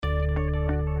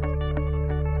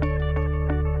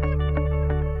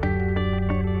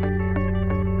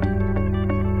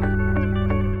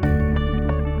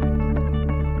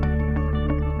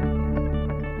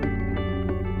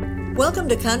Welcome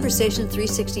to Conversation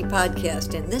 360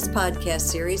 podcast in this podcast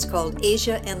series called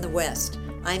Asia and the West.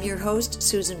 I'm your host,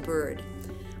 Susan Bird.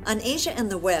 On Asia and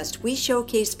the West, we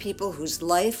showcase people whose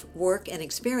life, work, and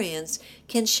experience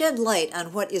can shed light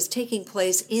on what is taking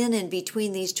place in and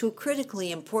between these two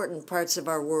critically important parts of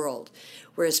our world.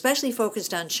 We're especially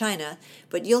focused on China,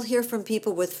 but you'll hear from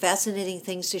people with fascinating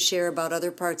things to share about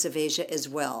other parts of Asia as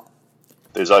well.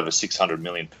 There's over 600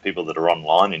 million people that are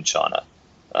online in China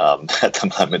at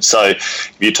the moment. So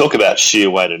if you talk about sheer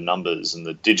weight of numbers and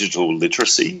the digital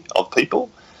literacy of people,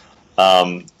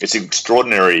 it's an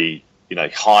extraordinary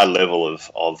high level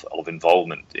of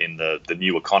involvement in the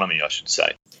new economy, I should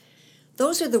say.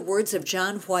 Those are the words of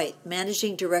John White,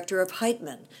 Managing Director of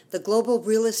Heitman, the global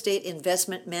real estate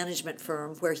investment management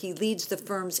firm where he leads the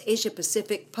firm's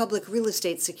Asia-Pacific Public Real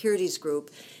Estate Securities Group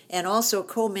and also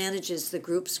co-manages the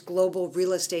group's global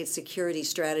real estate security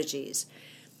strategies.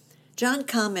 John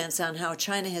comments on how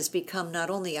China has become not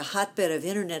only a hotbed of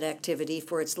internet activity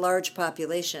for its large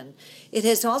population, it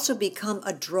has also become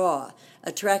a draw,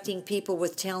 attracting people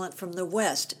with talent from the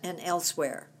West and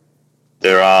elsewhere.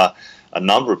 There are a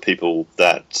number of people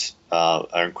that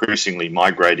are increasingly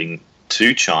migrating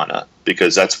to China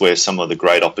because that's where some of the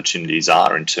great opportunities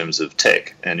are in terms of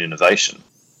tech and innovation.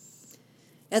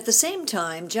 At the same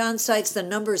time, John cites the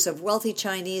numbers of wealthy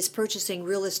Chinese purchasing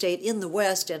real estate in the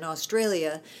West and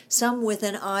Australia, some with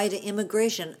an eye to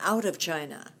immigration out of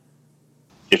China.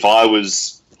 If I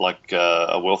was like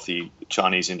a wealthy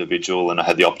Chinese individual and I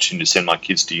had the opportunity to send my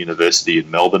kids to university in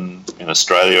Melbourne, in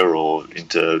Australia, or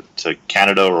to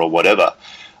Canada or whatever,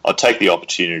 I'd take the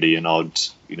opportunity and I'd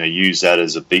use that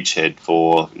as a beachhead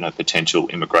for potential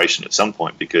immigration at some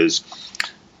point, because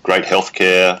great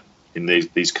healthcare in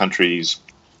these countries,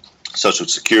 social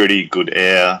security, good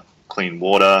air, clean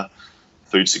water,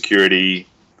 food security,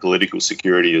 political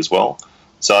security as well.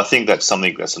 So I think that's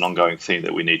an ongoing theme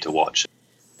that we need to watch.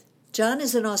 John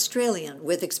is an Australian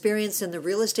with experience in the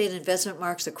real estate investment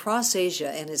markets across Asia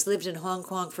and has lived in Hong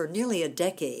Kong for nearly a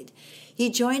decade. He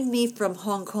joined me from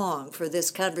Hong Kong for this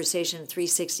Conversation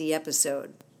 360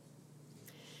 episode.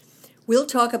 We'll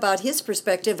talk about his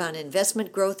perspective on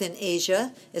investment growth in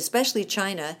Asia, especially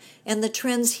China, and the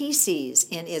trends he sees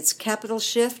in its capital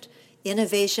shift,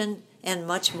 innovation, and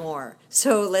much more.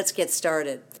 So let's get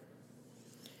started.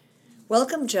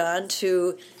 Welcome, John,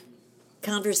 to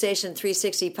Conversation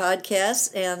 360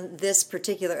 podcast and this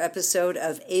particular episode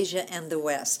of Asia and the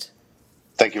West.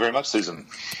 Thank you very much, Susan.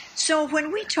 So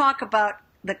when we talk about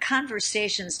the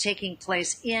conversations taking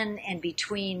place in and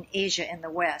between Asia and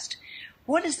the West,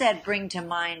 what does that bring to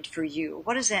mind for you?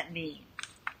 What does that mean?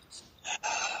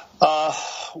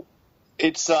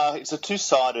 It's a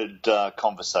two-sided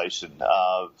conversation.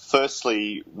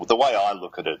 Firstly, the way I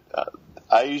look at it,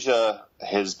 Asia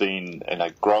has been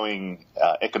growing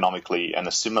economically and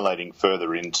assimilating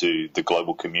further into the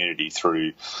global community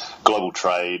through global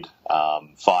trade,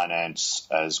 finance,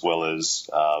 as well as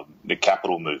the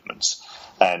capital movements.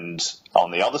 And on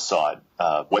the other side,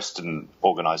 Western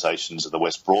organisations of the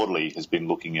West broadly has been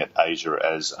looking at Asia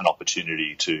as an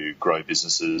opportunity to grow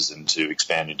businesses and to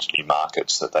expand into new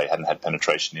markets that they hadn't had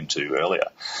penetration into earlier.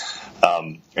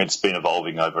 It's been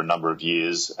evolving over a number of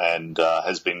years and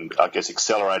has been, I guess,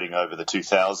 accelerating over the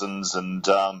 2000s and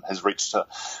has reached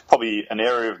probably an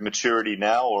area of maturity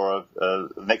now, or a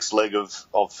next leg of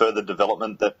further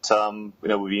development that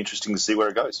will be interesting to see where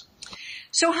it goes.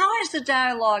 So how has the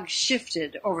dialogue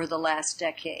shifted over the last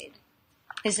decade?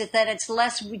 Is it that it's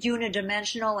less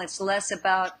unidimensional, it's less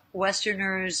about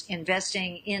Westerners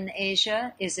investing in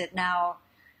Asia? Is it now,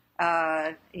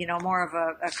 more of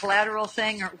a collateral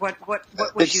thing, or what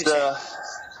would you say?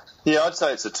 Yeah, I'd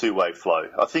say it's a two-way flow.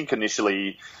 I think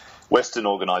initially Western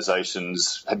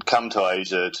organisations had come to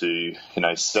Asia to,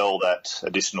 sell that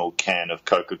additional can of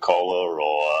Coca-Cola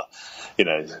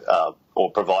or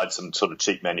provide some sort of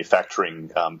cheap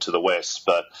manufacturing to the West.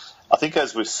 But I think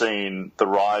as we've seen the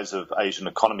rise of Asian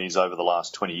economies over the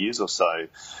last 20 years or so,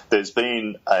 there's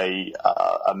been a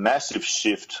massive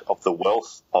shift of the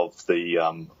wealth of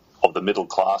the middle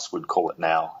class, we'd call it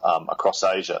now, across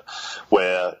Asia,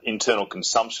 where internal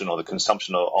consumption or the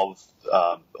consumption of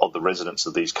the residents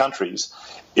of these countries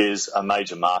is a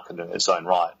major market in its own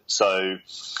right. So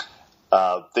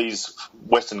these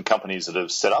Western companies that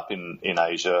have set up in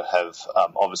Asia have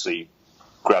obviously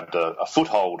grabbed a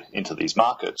foothold into these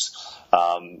markets,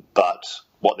 but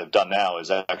what they've done now is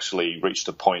actually reached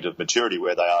a point of maturity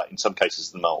where they are, in some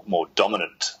cases, the more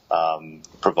dominant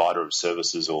provider of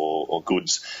services or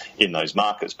goods in those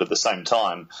markets. But at the same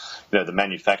time, the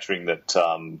manufacturing that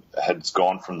has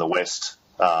gone from the West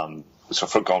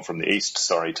gone from the east,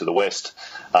 to the west,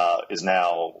 is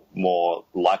now more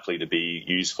likely to be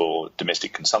used for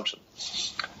domestic consumption.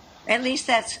 At least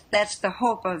that's the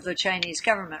hope of the Chinese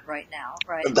government right now,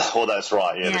 right? Well, that's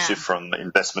right. Yeah, the shift from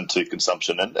investment to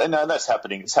consumption, and that's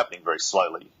happening. It's happening very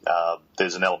slowly.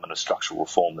 There's an element of structural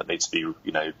reform that needs to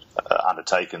be,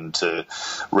 undertaken to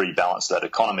rebalance that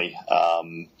economy.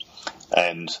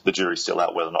 And the jury's still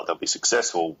out whether or not they'll be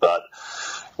successful. But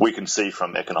we can see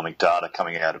from economic data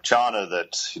coming out of China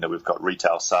that, we've got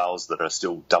retail sales that are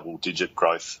still double-digit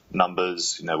growth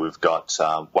numbers. We've got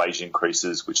wage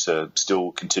increases, which are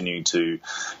still continuing to,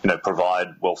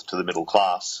 provide wealth to the middle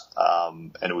class.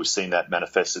 And we've seen that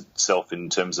manifest itself in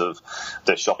terms of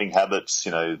their shopping habits,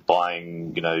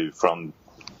 from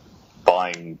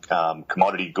buying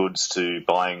commodity goods to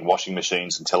buying washing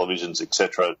machines and televisions,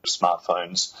 etc.,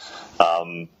 smartphones,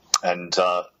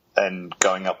 and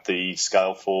going up the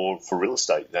scale for real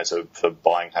estate, so for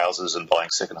buying houses and buying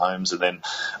second homes, and then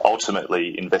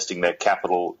ultimately investing their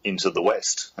capital into the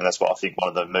West. And that's what I think one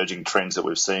of the emerging trends that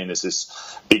we've seen is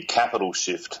this big capital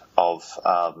shift of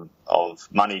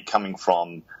money coming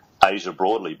from Asia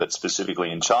broadly, but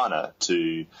specifically in China,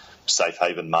 to safe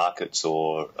haven markets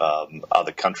or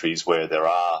other countries where there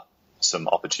are some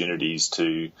opportunities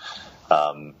to,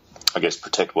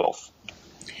 protect wealth.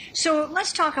 So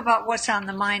let's talk about what's on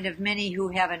the mind of many who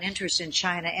have an interest in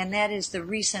China, and that is the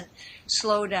recent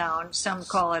slowdown, some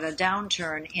call it a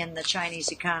downturn, in the Chinese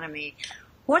economy.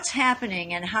 What's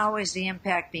happening, and how is the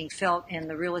impact being felt in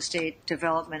the real estate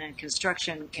development and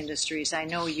construction industries? I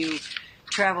know you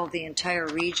traveled the entire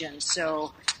region,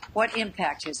 so what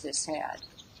impact has this had?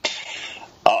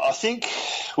 I think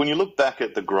when you look back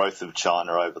at the growth of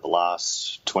China over the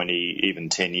last 20, even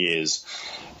 10 years,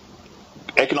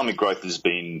 economic growth has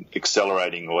been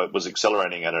accelerating, or it was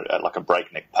accelerating at like a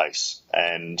breakneck pace.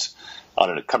 And I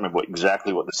can't remember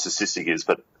exactly what the statistic is,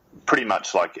 but pretty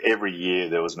much like every year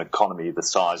there was an economy the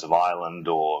size of Ireland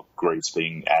or Greece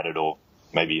being added, or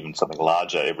maybe even something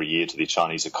larger every year to the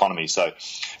Chinese economy. So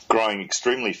growing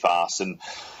extremely fast. And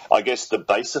I guess the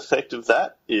base effect of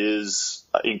that is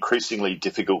increasingly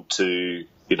difficult to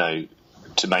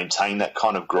maintain that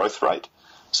kind of growth rate.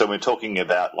 So we're talking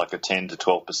about like a 10 to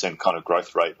 12% kind of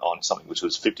growth rate on something which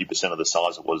was 50% of the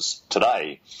size it was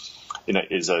today,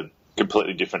 is a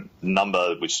completely different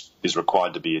number which is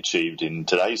required to be achieved in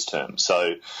today's terms.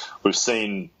 So we've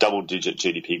seen double-digit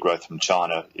GDP growth from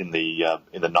China in the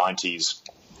 90s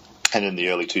and in the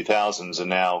early 2000s, and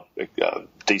now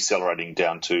decelerating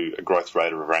down to a growth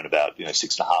rate of around about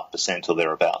 6.5% or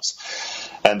thereabouts.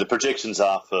 And the projections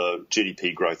are for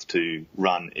GDP growth to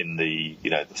run in the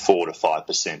 4 to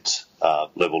 5%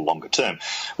 level longer term,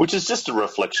 which is just a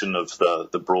reflection of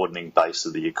the broadening base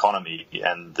of the economy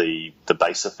and the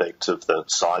base effect of the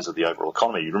size of the overall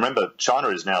economy. Remember, China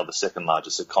is now the second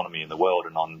largest economy in the world,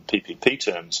 and on PPP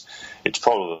terms, it's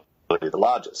probably the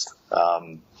largest.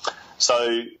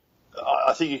 So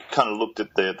I think you kind of looked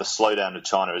at the slowdown of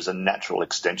China as a natural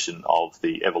extension of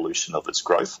the evolution of its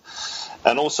growth.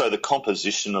 And also the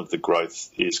composition of the growth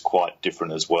is quite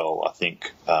different as well. I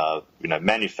think,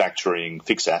 manufacturing,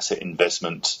 fixed asset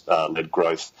investment led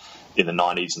growth in the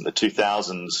 90s and the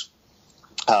 2000s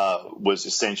was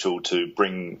essential to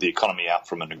bring the economy out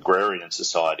from an agrarian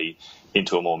society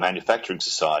into a more manufacturing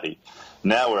society.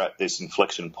 Now we're at this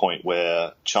inflection point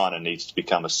where China needs to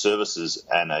become a services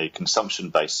and a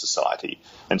consumption-based society.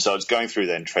 And so it's going through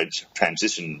that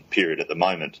transition period at the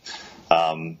moment.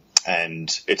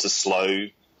 And it's a slow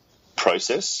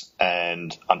process.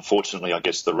 And unfortunately, I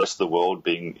guess the rest of the world,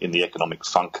 being in the economic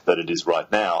funk that it is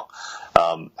right now,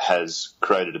 has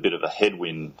created a bit of a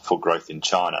headwind for growth in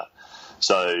China.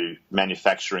 So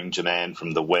manufacturing demand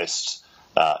from the West,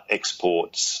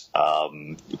 exports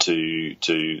to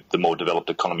the more developed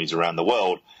economies around the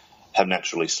world have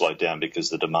naturally slowed down because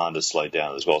the demand has slowed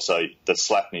down as well. So the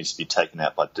slack needs to be taken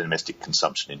out by domestic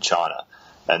consumption in China,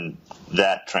 and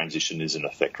that transition is in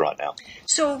effect right now.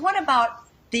 So what about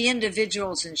the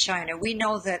individuals in China? We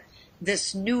know that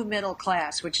this new middle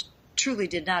class, which truly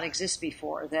did not exist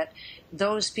before, that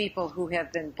those people who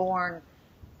have been born,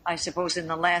 I suppose, in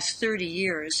the last 30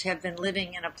 years have been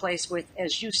living in a place with,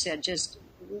 as you said, just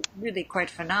really quite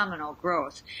phenomenal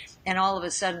growth. And all of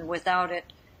a sudden, without it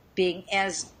being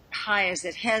as high as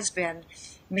it has been,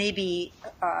 maybe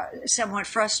somewhat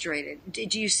frustrated.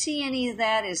 Do you see any of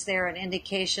that? Is there an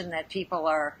indication that people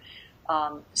are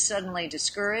suddenly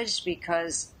discouraged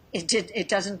because it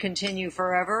doesn't continue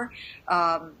forever?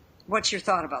 What's your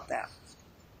thought about that?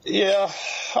 Yeah,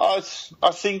 I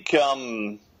think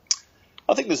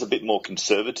I think there's a bit more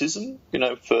conservatism,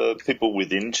 for people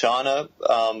within China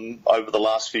over the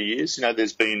last few years.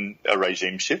 There's been a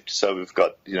regime shift. So we've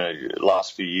got,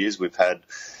 last few years we've had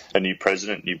a new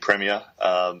president, new premier,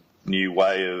 new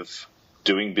way of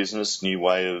doing business, new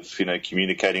way of,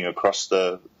 communicating across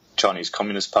the Chinese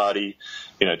Communist Party,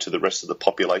 to the rest of the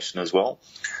population as well.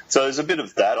 So there's a bit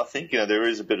of that. I think, there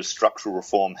is a bit of structural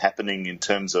reform happening in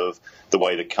terms of the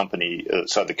way the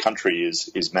country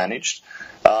is managed.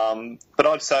 But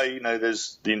I'd say,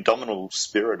 there's the indomitable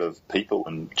spirit of people,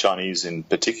 and Chinese in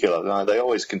particular. They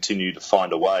always continue to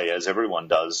find a way, as everyone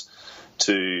does,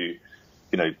 to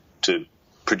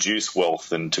produce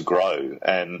wealth and to grow.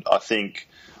 And I think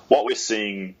what we're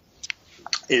seeing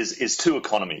is two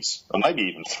economies, or maybe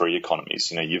even three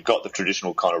economies. You've got the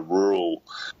traditional kind of rural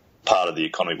part of the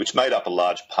economy, which made up a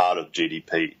large part of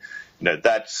GDP.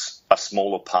 That's a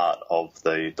smaller part of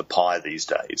the pie these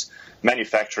days.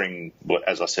 Manufacturing,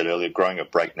 as I said earlier, growing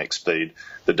at breakneck speed.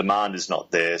 The demand is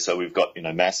not there, so we've got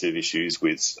massive issues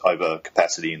with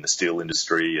overcapacity in the steel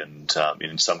industry and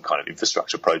in some kind of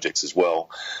infrastructure projects as well.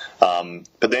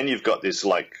 But then you've got this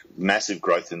massive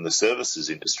growth in the services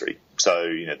industry. So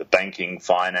the banking,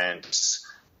 finance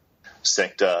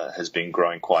sector has been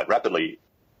growing quite rapidly.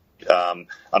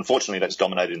 Unfortunately, that's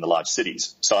dominated in the large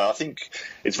cities. So I think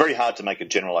it's very hard to make a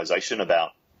generalization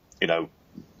about,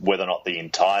 whether or not the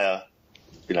entire,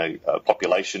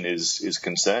 population is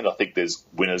concerned. I think there's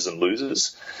winners and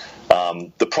losers.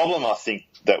 The problem I think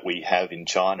that we have in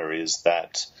China is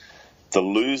that the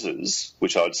losers,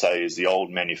 which I would say is the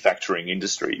old manufacturing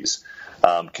industries,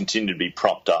 continue to be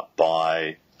propped up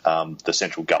by the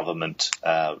central government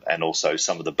and also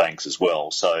some of the banks as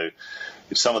well. So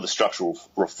if some of the structural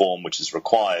reform which is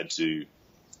required to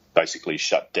basically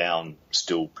shut down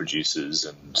steel producers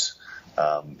and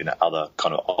other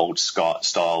kind of old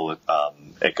style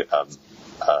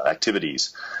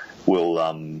activities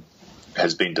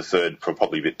has been deferred for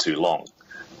probably a bit too long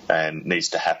and needs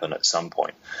to happen at some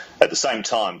point. At the same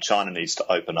time, China needs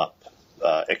to open up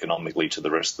economically to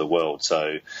the rest of the world.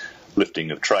 So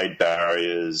lifting of trade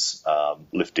barriers,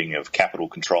 lifting of capital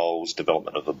controls,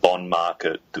 development of a bond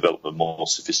market, development of more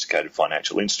sophisticated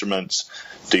financial instruments,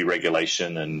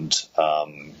 deregulation and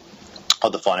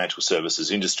of the financial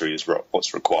services industry is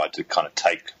what's required to kind of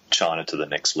take China to the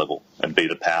next level and be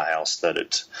the powerhouse that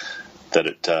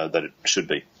it should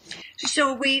be.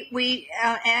 So I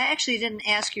actually didn't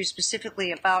ask you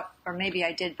specifically about, or maybe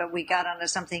I did, but we got onto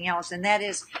something else, and that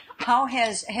is how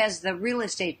has the real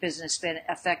estate business been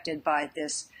affected by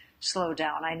this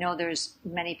slowdown? I know there's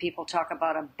many people talk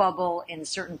about a bubble in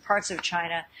certain parts of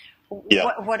China.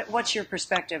 Yeah. What's your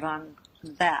perspective on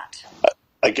that?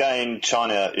 Again,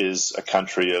 China is a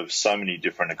country of so many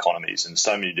different economies and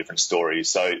so many different stories,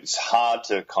 so it's hard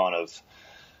to kind of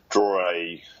draw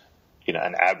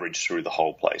an average through the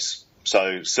whole place.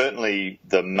 So certainly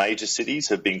the major cities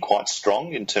have been quite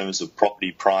strong in terms of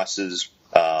property prices,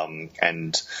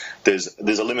 and there's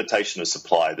a limitation of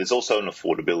supply. There's also an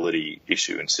affordability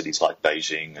issue in cities like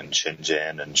Beijing and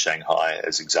Shenzhen and Shanghai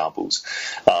as examples.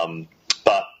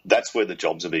 But that's where the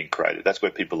jobs are being created. That's where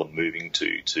people are moving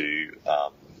to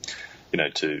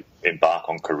embark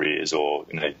on careers or,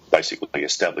 basically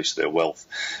establish their wealth.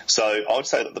 So I would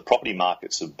say that the property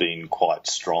markets have been quite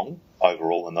strong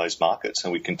overall in those markets,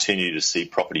 and we continue to see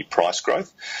property price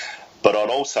growth. But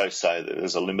I'd also say that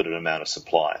there's a limited amount of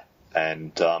supply.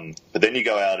 And but then you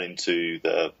go out into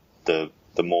the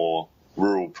more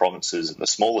rural provinces and the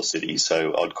smaller cities,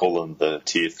 so I'd call them the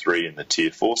tier 3 and the tier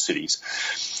 4 cities,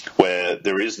 where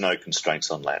there is no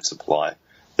constraints on land supply.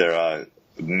 There are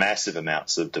massive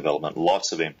amounts of development,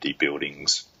 lots of empty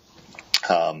buildings,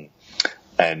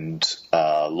 and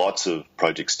lots of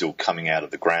projects still coming out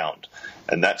of the ground.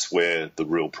 And that's where the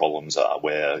real problems are,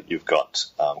 where you've got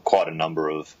quite a number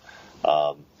of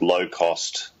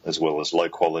low-cost as well as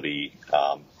low-quality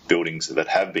buildings that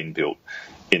have been built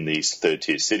in these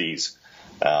third-tier cities,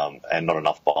 and not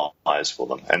enough buyers for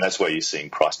them. And that's where you're seeing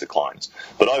price declines.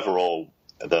 But overall,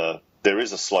 there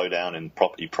is a slowdown in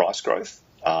property price growth.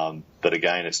 But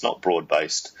again, it's not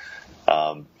broad-based.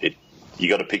 You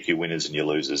got to pick your winners and your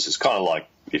losers. It's kind of like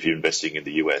if you're investing in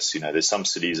the US, there's some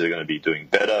cities that are going to be doing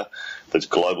better. There's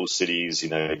global cities,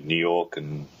 New York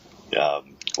and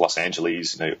Los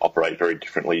Angeles, operate very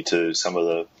differently to some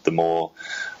of the more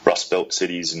Rust Belt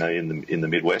cities, in the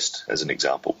Midwest, as an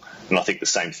example. And I think the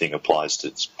same thing applies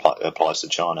to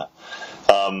China.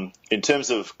 In terms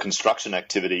of construction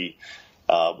activity,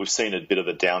 we've seen a bit of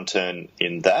a downturn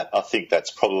in that. I think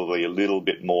that's probably a little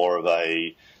bit more of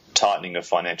a tightening of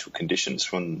financial conditions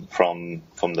from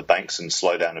the banks and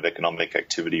slowdown of economic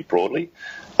activity broadly.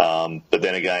 But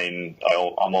then again,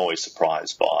 I'm always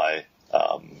surprised by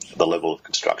the level of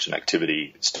construction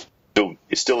activity.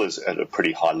 It still is at a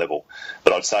pretty high level,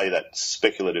 but I'd say that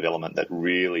speculative element that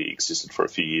really existed for a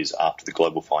few years after the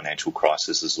global financial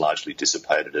crisis is largely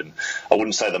dissipated. And I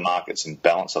wouldn't say the market's in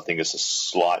balance. I think it's a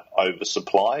slight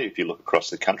oversupply if you look across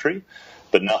the country,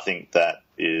 but nothing that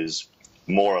is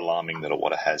more alarming than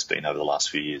what it has been over the last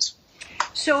few years.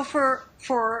 So for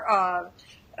a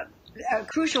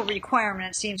crucial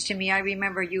requirement, it seems to me, I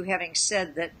remember you having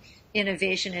said that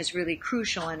innovation is really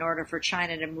crucial in order for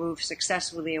China to move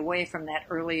successfully away from that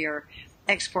earlier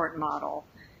export model.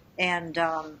 And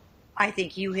I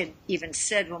think you had even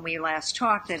said when we last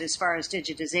talked that as far as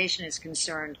digitization is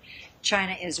concerned,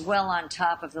 China is well on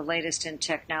top of the latest in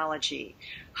technology.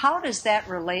 How does that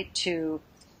relate to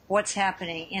what's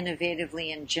happening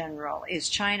innovatively in general? Is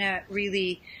China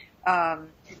really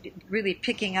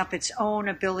picking up its own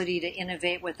ability to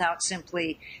innovate without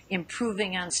simply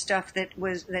improving on stuff that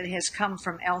has come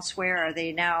from elsewhere? Are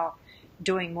they now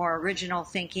doing more original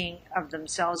thinking of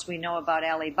themselves? We know about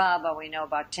Alibaba, we know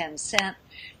about Tencent,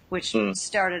 which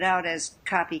started out as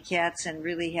copycats and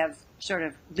really have sort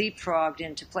of leapfrogged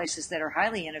into places that are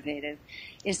highly innovative.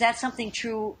 Is that something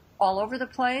true all over the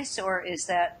place, or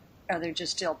are there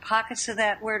just still pockets of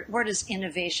that? Where does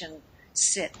innovation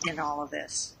sit in all of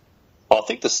this? I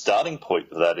think the starting point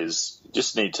for that is you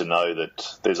just need to know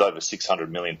that there's over 600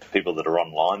 million people that are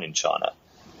online in China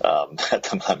at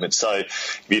the moment. So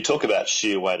if you talk about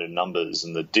sheer weight of numbers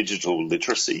and the digital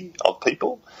literacy of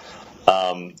people,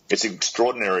 it's an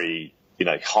extraordinary,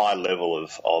 high level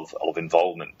of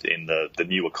involvement in the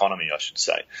new economy, I should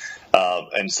say.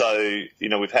 And so,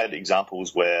 we've had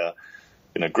examples where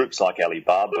groups like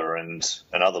Alibaba and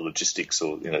other logistics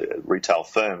or retail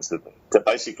firms that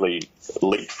basically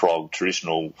leapfrog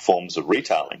traditional forms of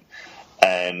retailing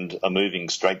and are moving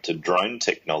straight to drone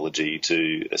technology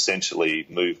to essentially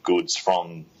move goods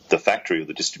from the factory or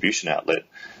the distribution outlet,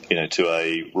 to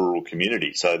a rural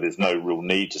community. So there's no real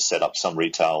need to set up some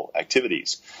retail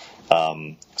activities.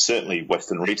 Certainly,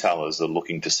 Western retailers are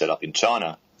looking to set up in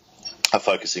China are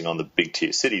focusing on the big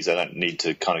tier cities. They don't need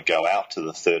to kind of go out to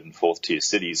the third and fourth tier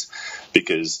cities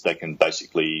because they can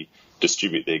basically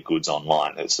distribute their goods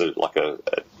online. It's like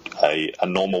a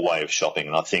normal way of shopping.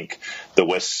 And I think the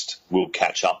West will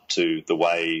catch up to the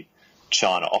way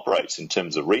China operates in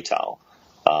terms of retail.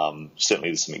 Certainly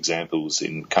there's some examples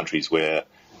in countries where,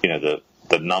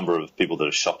 the number of people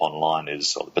that shop online or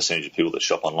the percentage of people that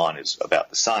shop online is about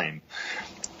the same.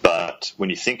 But when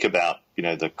you think about,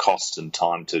 the cost and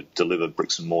time to deliver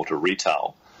bricks and mortar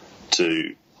retail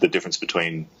to the difference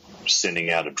between sending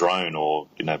out a drone or,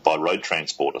 by road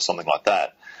transport or something like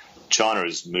that, China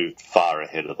has moved far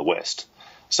ahead of the West.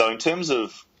 So in terms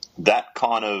of that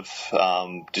kind of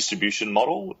distribution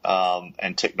model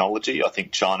and technology, I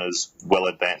think China's well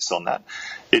advanced on that.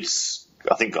 It's,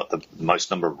 I think, got the most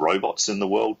number of robots in the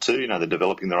world too. They're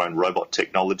developing their own robot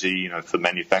technology, for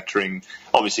manufacturing.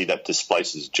 Obviously, that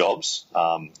displaces jobs,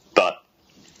 but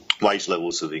wage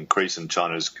levels have increased, and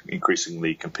China's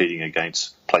increasingly competing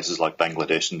against places like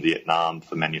Bangladesh and Vietnam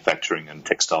for manufacturing and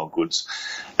textile goods,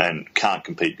 and can't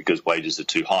compete because wages are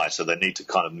too high. So they need to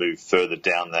kind of move further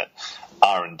down that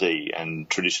R&D. And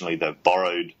traditionally, they've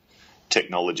borrowed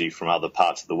technology from other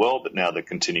parts of the world, but now they're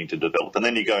continuing to develop. And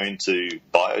then you go into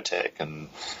biotech, and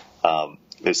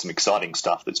there's some exciting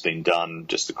stuff that's been done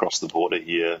just across the border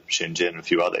here, Shenzhen and a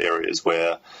few other areas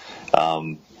where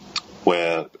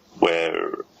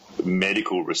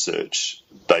medical research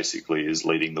basically is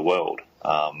leading the world.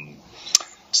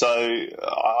 So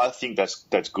I think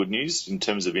that's good news in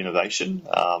terms of innovation.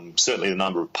 Certainly the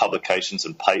number of publications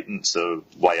and patents are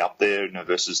way up there,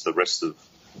 versus the rest of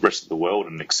the world,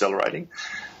 and accelerating.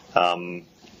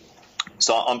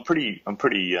 So I'm pretty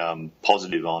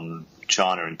positive on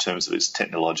China in terms of its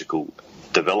technological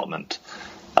development.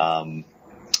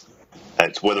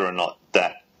 It's whether or not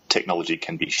that technology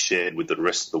can be shared with the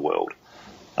rest of the world.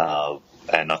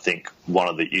 And I think one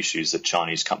of the issues that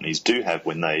Chinese companies do have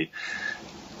when they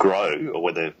grow, or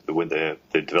when they're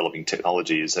developing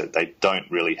technology, is that they don't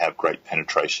really have great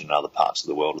penetration in other parts of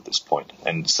the world at this point.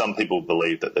 And some people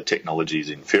believe that the technology is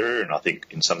inferior, and I think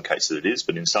in some cases it is,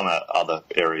 but in some other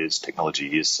areas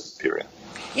technology is superior.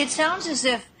 It sounds as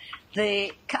if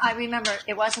I remember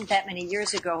it wasn't that many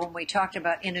years ago when we talked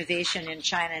about innovation in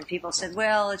China, and people said,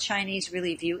 well, the Chinese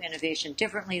really view innovation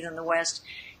differently than the West.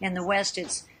 In the West,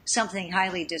 it's something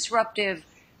highly disruptive,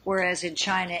 whereas in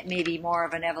China, it may be more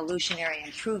of an evolutionary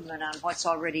improvement on what's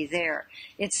already there.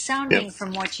 It's sounding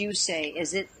from what you say,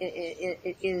 is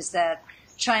that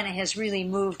China has really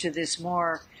moved to this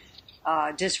more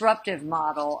disruptive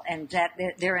model, and that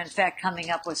they're in fact coming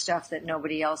up with stuff that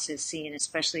nobody else has seen,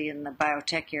 especially in the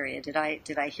biotech area. Did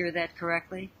I hear that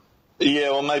correctly?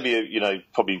 Yeah, well, maybe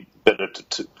probably better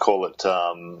to call it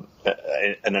an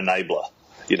enabler.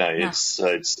 It's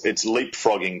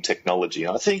leapfrogging technology.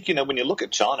 And I think when you look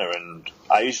at China and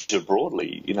Asia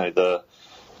broadly, the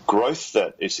growth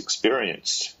that it's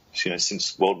experienced,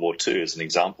 since World War II, as an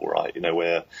example, right?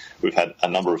 Where we've had a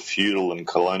number of feudal and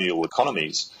colonial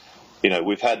economies.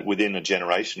 We've had within a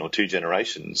generation or two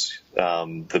generations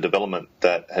the development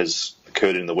that has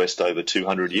occurred in the West over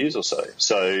 200 years or so.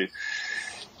 So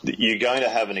you're going to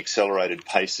have an accelerated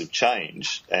pace of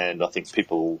change, and I think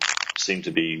people seem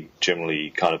to be generally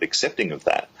kind of accepting of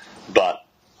that. But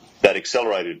that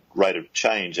accelerated rate of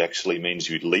change actually means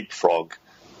you leapfrog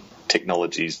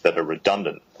technologies that are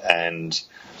redundant, and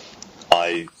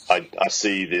I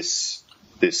see this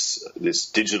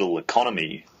digital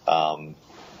economy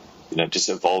just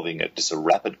evolving at just a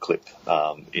rapid clip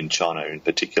in China in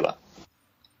particular.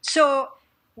 So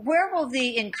where will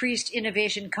the increased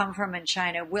innovation come from in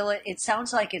China? It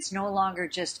sounds like it's no longer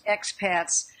just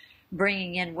expats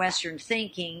bringing in Western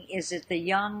thinking. Is it the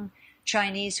young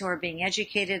Chinese who are being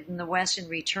educated in the West and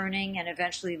returning and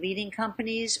eventually leading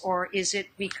companies? Or is it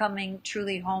becoming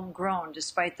truly homegrown,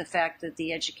 despite the fact that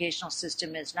the educational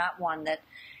system is not one that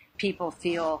people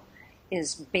feel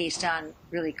is based on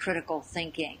really critical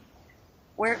thinking?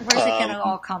 Where's it going to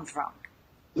all come from?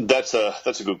 That's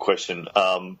a good question.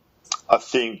 I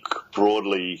think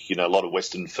broadly, a lot of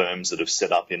Western firms that have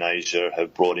set up in Asia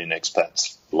have brought in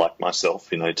expats like myself,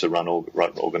 to run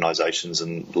organisations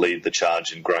and lead the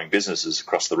charge in growing businesses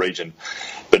across the region.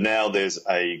 But now there's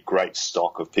a great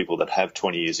stock of people that have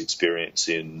 20 years experience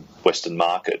in Western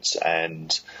markets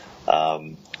and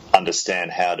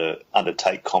understand how to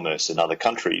undertake commerce in other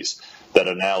countries that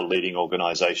are now leading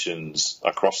organisations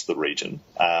across the region,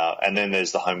 and then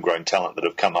there's the homegrown talent that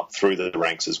have come up through the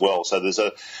ranks as well. So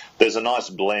there's a nice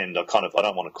blend. I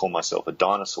don't want to call myself a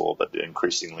dinosaur, but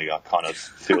increasingly I kind of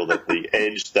feel that the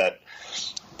edge that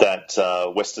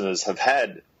Westerners have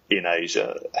had in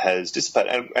Asia has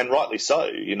dissipated, and rightly so.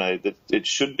 That it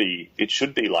should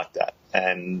be like that,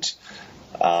 and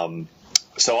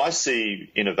so I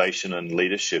see innovation and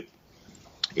leadership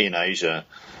in Asia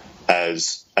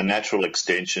as a natural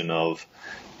extension of,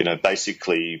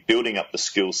 basically building up the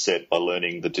skill set by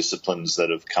learning the disciplines that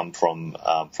have come from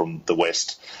the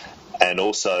West, and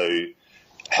also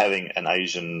having an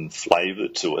Asian flavour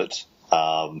to it,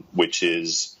 which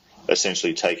is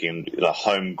essentially taking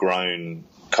homegrown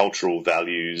cultural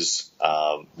values,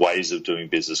 ways of doing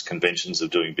business, conventions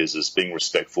of doing business, being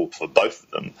respectful for both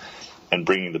of them, and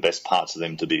bringing the best parts of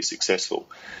them to be successful.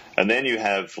 And then you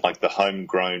have the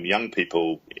homegrown young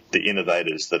people, the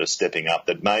innovators that are stepping up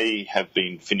that may have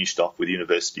been finished off with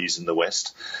universities in the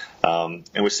West. And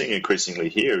we're seeing increasingly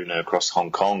here, across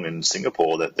Hong Kong and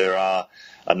Singapore, that there are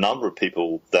a number of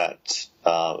people that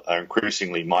are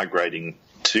increasingly migrating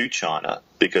to China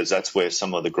because that's where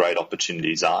some of the great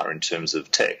opportunities are in terms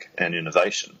of tech and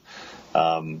innovation.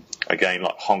 Again,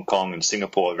 like Hong Kong and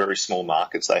Singapore are very small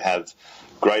markets. They have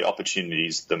great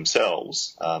opportunities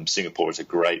themselves. Singapore is a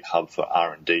great hub for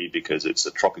R&D because it's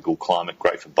a tropical climate,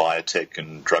 great for biotech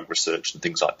and drug research and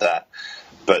things like that.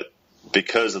 But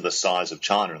because of the size of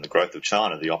China and the growth of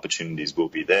China, the opportunities will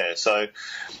be there. So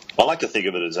I like to think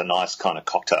of it as a nice kind of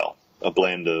cocktail, a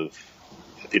blend of,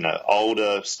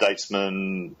 older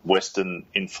statesmen, Western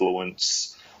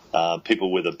influence,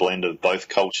 people with a blend of both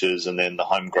cultures, and then the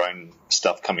homegrown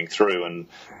stuff coming through. And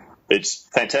it's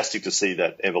fantastic to see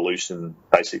that evolution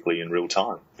basically in real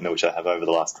time, which I have over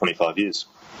the last 25 years.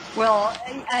 Well,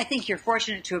 I think you're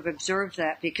fortunate to have observed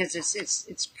that because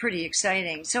it's pretty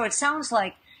exciting. So it sounds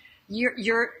like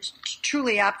you're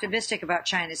truly optimistic about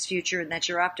China's future, and that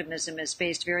your optimism is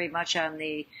based very much on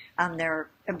their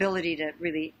ability to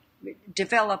really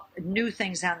develop new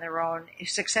things on their own,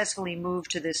 successfully move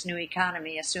to this new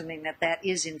economy, assuming that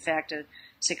is in fact a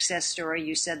success story.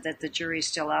 You said that the jury's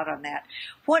still out on that.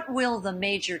 What will the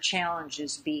major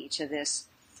challenges be to this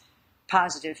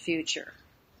positive future?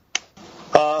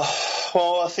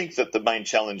 Well, I think that the main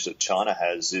challenge that China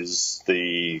has is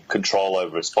the control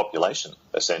over its population,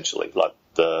 essentially. Like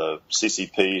the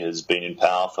CCP has been in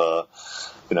power for,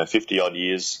 50-odd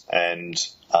years, and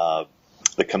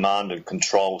the command and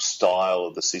control style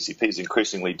of the CCP is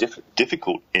increasingly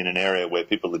difficult in an area where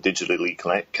people are digitally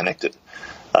connected.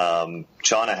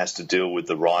 China has to deal with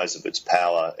the rise of its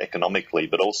power economically,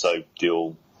 but also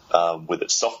deal with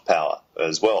its soft power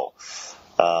as well.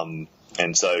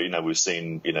 And so, we've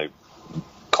seen,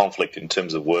 conflict in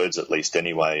terms of words, at least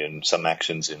anyway, and some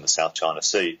actions in the South China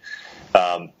Sea.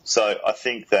 So I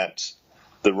think that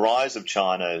the rise of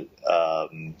China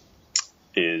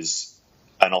is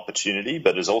an opportunity,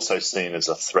 but is also seen as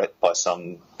a threat by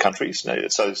some countries.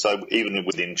 So even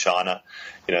within China,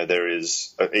 there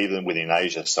is, even within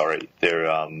Asia,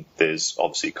 there's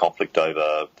obviously conflict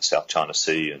over the South China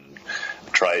Sea and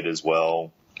trade as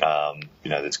well.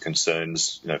 There's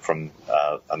concerns, from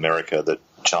America that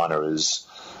China is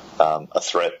a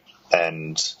threat,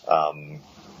 and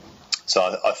so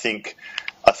I think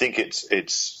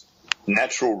its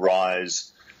natural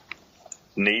rise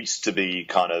needs to be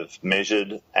kind of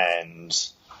measured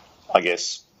and, I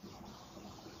guess,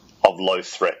 of low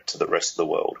threat to the rest of the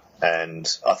world. And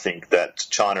I think that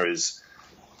China is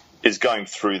going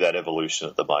through that evolution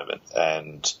at the moment,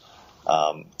 and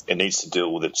it needs to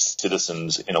deal with its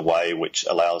citizens in a way which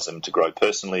allows them to grow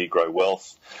personally, grow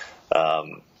wealth,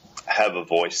 have a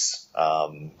voice,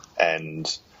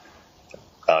 and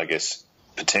I guess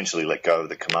potentially let go of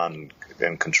the command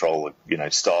and control,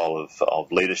 style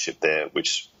of leadership there,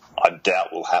 which I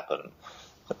doubt will happen.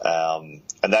 And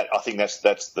that, I think that's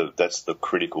the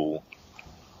critical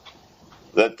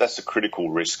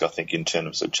risk, I think, in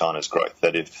terms of China's growth.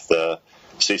 That if the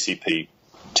CCP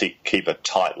keep a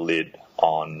tight lid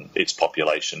on its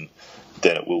population,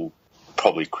 then it will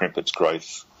probably crimp its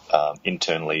growth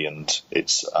internally and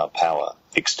its power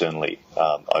externally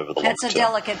over the long term. That's a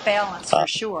delicate balance for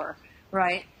sure,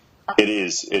 right? It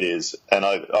is, and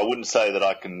I wouldn't say that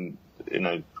I can,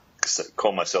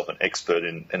 call myself an expert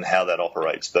in how that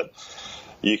operates, but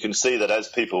you can see that as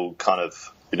people kind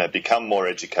of, become more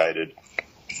educated,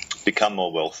 become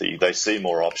more wealthy, they see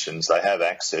more options, they have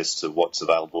access to what's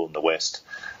available in the West,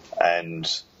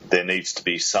 and there needs to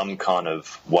be some kind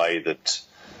of way that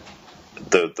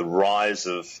the rise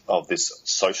of this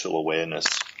social awareness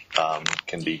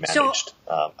can be managed,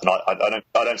 and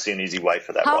I don't see an easy way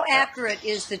for that. How accurate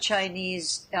is the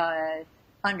Chinese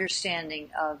understanding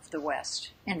of the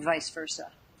West, and vice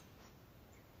versa?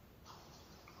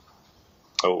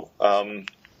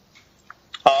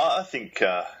 I think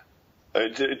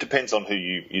it depends on who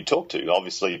you talk to.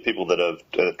 Obviously, people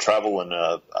that travel and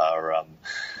are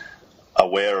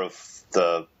aware of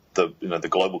the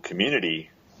global community,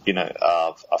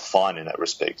 are fine in that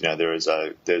respect. There's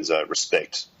a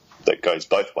respect that goes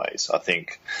both ways. I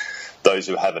think those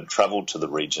who haven't travelled to the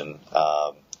region,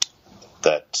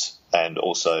 and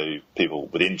also people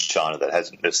within China that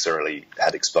hasn't necessarily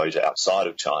had exposure outside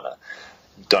of China,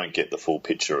 don't get the full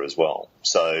picture as well.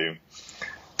 So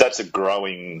that's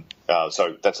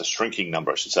that's a shrinking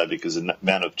number, I should say, because the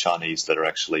amount of Chinese that are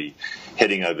actually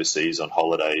heading overseas on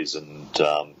holidays and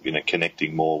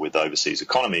connecting more with overseas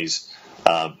economies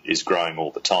is growing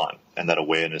all the time, and that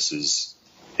awareness is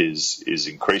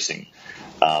increasing.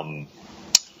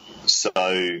 So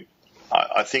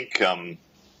I think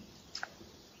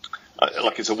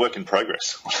it's a work in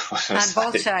progress. On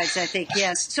both sides, I think,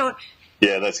 yes. So,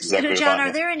 yeah, that's exactly John, right.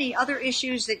 are there any other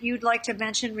issues that you'd like to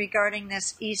mention regarding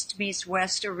this East meets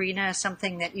West arena,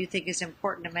 something that you think is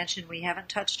important to mention we haven't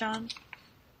touched on?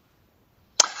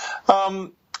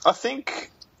 I think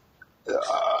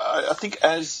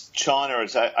as China,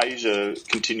 as Asia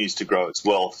continues to grow its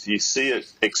wealth, you see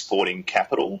it exporting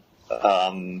capital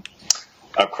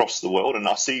across the world, and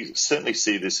I certainly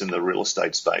see this in the real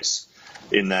estate space,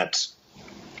 in that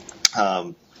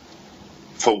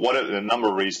for a number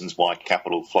of reasons why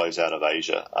capital flows out of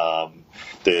Asia.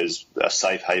 There's a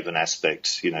safe haven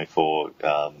aspect, for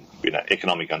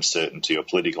economic uncertainty or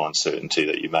political uncertainty,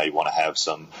 that you may want to have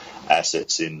some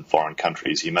assets in foreign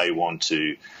countries. You may want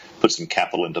to put some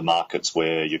capital into markets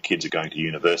where your kids are going to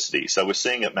university. So we're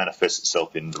seeing it manifest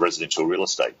itself in the residential real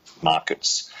estate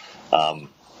markets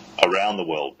around the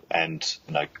world, and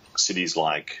cities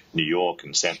like New York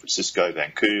and San Francisco,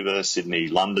 Vancouver, Sydney,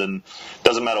 London,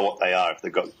 doesn't matter what they are, if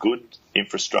they've got good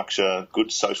infrastructure,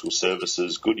 good social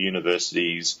services, good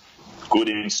universities, good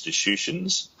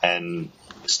institutions and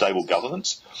stable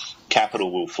governments,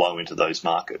 capital will flow into those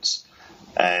markets.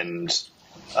 And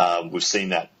we've seen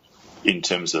that in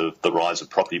terms of the rise of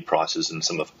property prices and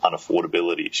some of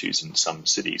unaffordability issues in some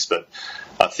cities. But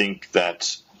I think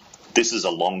that this is a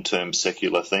long-term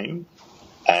secular theme,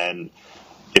 and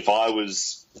if I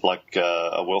was like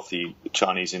a wealthy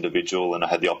Chinese individual and I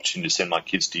had the opportunity to send my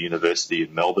kids to university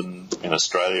in Melbourne, in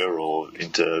Australia, or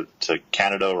to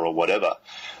Canada or whatever,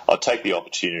 I'd take the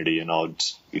opportunity and I'd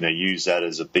use that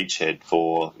as a beachhead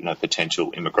for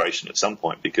potential immigration at some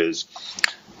point, because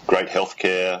great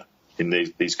healthcare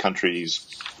in these countries,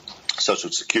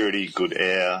 social security, good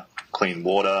air, clean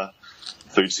water,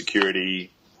 food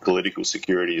security, political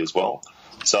security as well.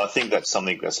 So I think that's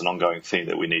an ongoing thing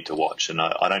that we need to watch. And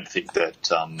I don't think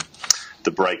that the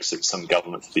brakes that some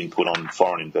governments have been put on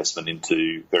foreign investment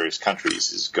into various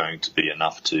countries is going to be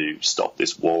enough to stop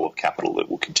this wall of capital that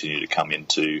will continue to come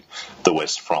into the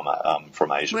West from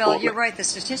Asia. Well, you're right. The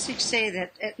statistics say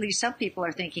that at least some people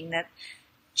are thinking that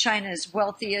China's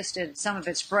wealthiest and some of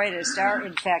its brightest are,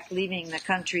 in fact, leaving the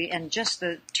country, and just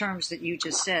the terms that you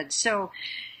just said. So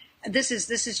this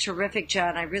is terrific,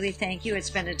 John. I really thank you. It's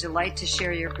been a delight to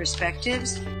share your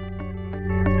perspectives.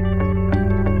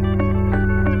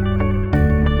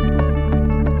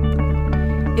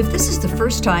 If this is the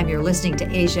first time you're listening to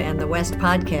Asia and the West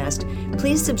podcast,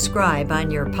 please subscribe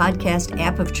on your podcast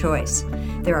app of choice.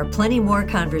 There are plenty more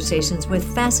conversations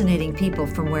with fascinating people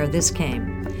from where this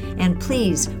came. And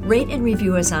please rate and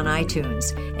review us on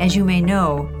iTunes. As you may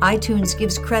know, iTunes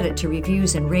gives credit to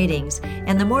reviews and ratings,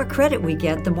 and the more credit we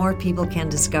get, the more people can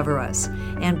discover us.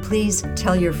 And please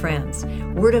tell your friends.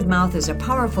 Word of mouth is a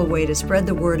powerful way to spread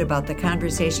the word about the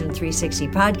Conversation 360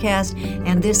 podcast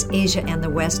and this Asia and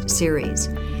the West series.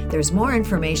 There's more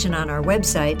information on our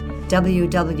website,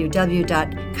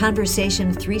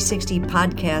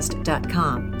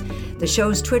 www.conversation360podcast.com. The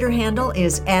show's Twitter handle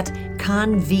is at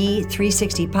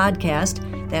conv360podcast.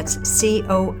 That's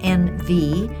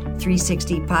CONV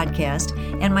 360 podcast.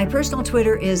 And my personal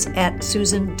Twitter is at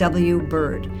Susan W.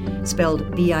 Bird,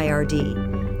 spelled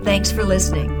BIRD. Thanks for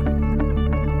listening.